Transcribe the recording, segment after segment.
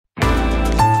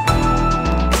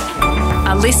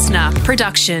listener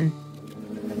production.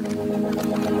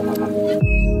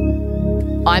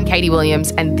 I'm Katie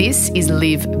Williams and this is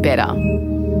Live Better.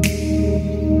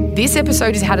 This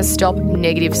episode is how to stop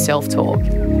negative self-talk.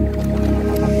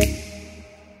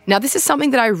 Now, this is something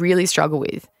that I really struggle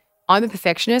with. I'm a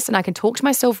perfectionist and I can talk to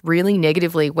myself really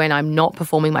negatively when I'm not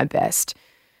performing my best.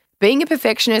 Being a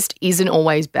perfectionist isn't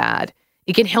always bad.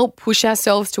 It can help push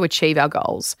ourselves to achieve our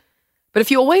goals. But if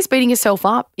you're always beating yourself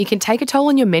up, it can take a toll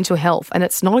on your mental health and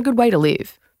it's not a good way to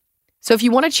live. So if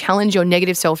you want to challenge your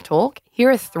negative self-talk, here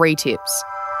are 3 tips.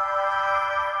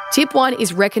 Tip 1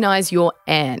 is recognize your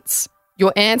ants.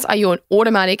 Your ants are your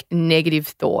automatic negative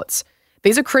thoughts.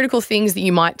 These are critical things that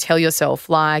you might tell yourself,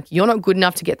 like you're not good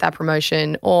enough to get that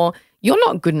promotion or you're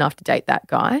not good enough to date that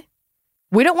guy.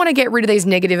 We don't want to get rid of these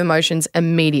negative emotions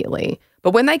immediately,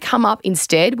 but when they come up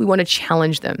instead, we want to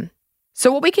challenge them. So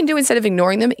what we can do instead of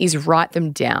ignoring them is write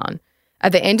them down.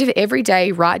 At the end of every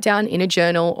day, write down in a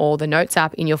journal or the notes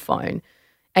app in your phone.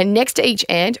 And next to each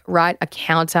ant, write a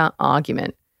counter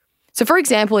argument. So for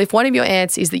example, if one of your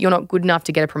ants is that you're not good enough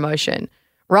to get a promotion,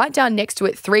 write down next to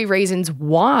it 3 reasons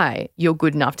why you're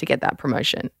good enough to get that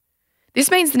promotion.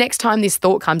 This means the next time this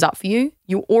thought comes up for you,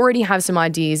 you already have some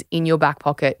ideas in your back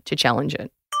pocket to challenge it.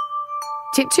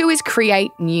 Tip 2 is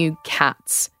create new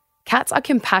CATs. CATs are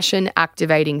compassion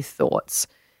activating thoughts.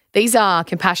 These are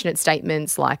compassionate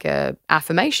statements like an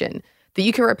affirmation that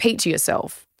you can repeat to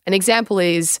yourself. An example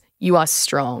is, you are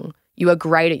strong, you are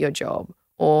great at your job,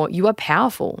 or you are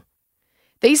powerful.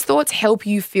 These thoughts help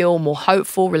you feel more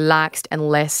hopeful, relaxed, and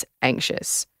less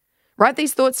anxious. Write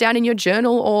these thoughts down in your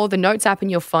journal or the notes app in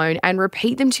your phone and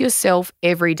repeat them to yourself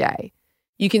every day.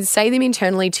 You can say them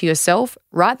internally to yourself,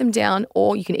 write them down,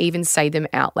 or you can even say them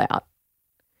out loud.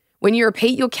 When you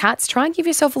repeat your CATs, try and give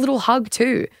yourself a little hug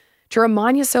too, to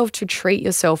remind yourself to treat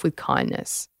yourself with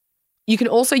kindness. You can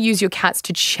also use your CATs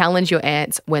to challenge your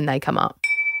ants when they come up.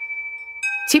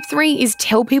 Tip 3 is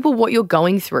tell people what you're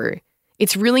going through.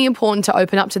 It's really important to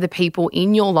open up to the people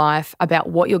in your life about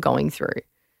what you're going through.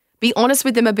 Be honest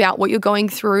with them about what you're going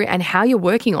through and how you're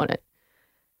working on it.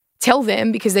 Tell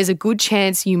them because there's a good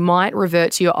chance you might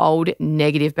revert to your old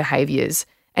negative behaviours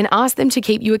and ask them to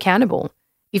keep you accountable.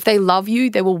 If they love you,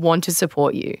 they will want to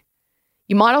support you.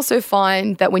 You might also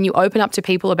find that when you open up to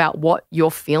people about what you're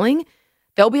feeling,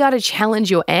 they'll be able to challenge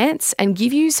your ants and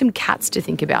give you some CATs to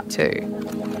think about too.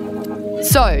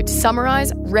 So, to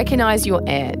summarise, recognise your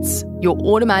ants, your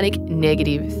automatic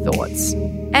negative thoughts,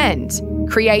 and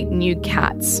create new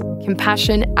CATs,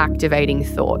 compassion activating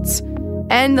thoughts.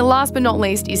 And the last but not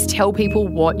least is tell people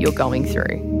what you're going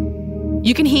through.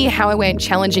 You can hear how I went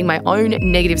challenging my own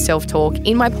negative self-talk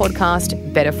in my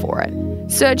podcast, Better For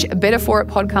It. Search Better For It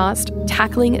podcast,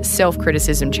 Tackling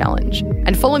Self-Criticism Challenge,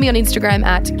 and follow me on Instagram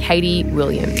at Katie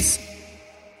Williams.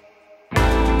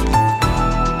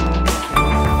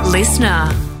 Listener.